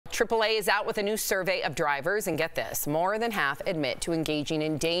AAA is out with a new survey of drivers, and get this, more than half admit to engaging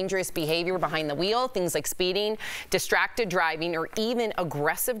in dangerous behavior behind the wheel, things like speeding, distracted driving, or even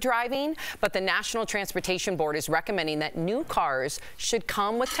aggressive driving. But the National Transportation Board is recommending that new cars should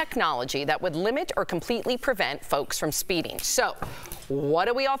come with technology that would limit or completely prevent folks from speeding. So, what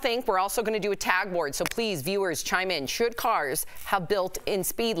do we all think? We're also going to do a tag board, so please, viewers, chime in. Should cars have built-in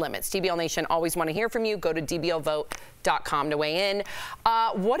speed limits? DBL Nation always want to hear from you. Go to dblvote.com to weigh in.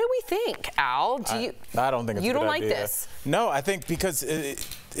 What do we think, Al? I don't think it's a good idea. You don't like this? No, I think because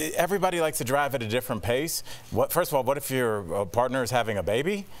everybody likes to drive at a different pace. First of all, what if your partner is having a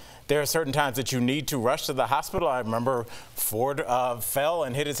baby? There are certain times that you need to rush to the hospital. I remember Ford fell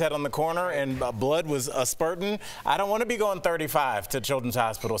and hit his head on the corner and blood was spurting. I don't want to be going 35 to Children's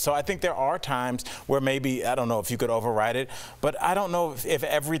Hospital. So I think there are times where maybe, I don't know if you could override it, but I don't know if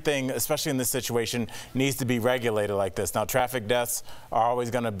everything, especially in this situation, needs to be regulated like this. Now, traffic deaths are always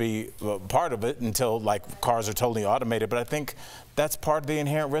going to be part of it until like cars are totally automated, but I think that's part of the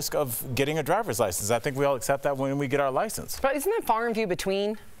inherent risk of getting a driver's license. I think we all accept that when we get our license. But isn't that far and few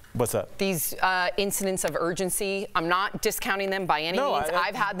between? What's that? These incidents of urgency. I'm not discounting them by any means.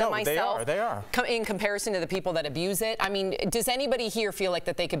 I've had them myself. They are. In comparison to the people that abuse it. I mean, does anybody here feel like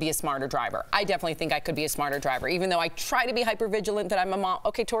that they could be a smarter driver? I definitely think I could be a smarter driver, even though I try to be hyper-vigilant that I'm a mom.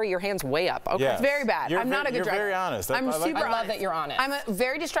 Okay, Tori, your hand's way up. Okay. Yes. It's very bad. I'm not a good driver. You're very honest. I love that you're honest. I'm a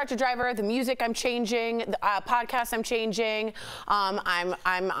very distracted driver. The music I'm changing. The podcast I'm changing.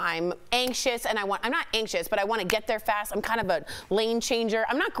 I'm anxious, and I'm not anxious, but I want to get there fast. I'm kind of a lane changer.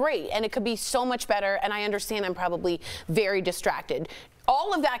 I'm not great, and it could be so much better, and I understand I'm probably very distracted.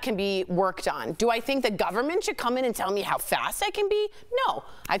 All of that can be worked on. Do I think the government should come in and tell me how fast I can be? No.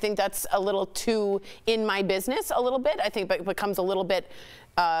 I think that's a little too in my business, a little bit. I think it becomes a little bit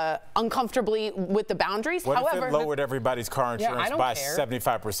uncomfortably with the boundaries. What However, if it lowered everybody's car insurance by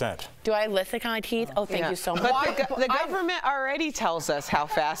 75%? Do I lick my teeth? Oh, thank you so much. But the government already tells us how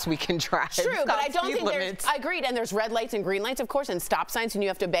fast we can drive. True, but I don't think there's, I agreed, and there's red lights and green lights, of course, and stop signs, and you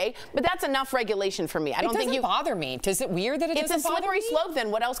have to obey, but that's enough regulation for me. I don't think it doesn't bother me. Is it weird that it doesn't bother me? It's a slippery slope,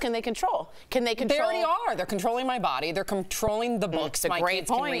 then. What else can they control? Can they control? They already are. They're controlling my body. They're controlling the books my kids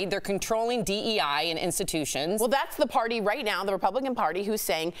can read. They're controlling DEI and institutions. Well, that's the party right now, the Republican Party, who's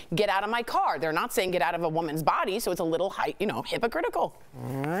saying, get out of my car. They're not saying get out of a woman's body, so it's a little, hypocritical.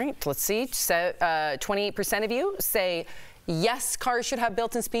 All right, let's see. 28% of you say yes, cars should have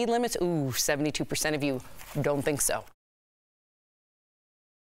built-in speed limits. Ooh, 72% of you don't think so.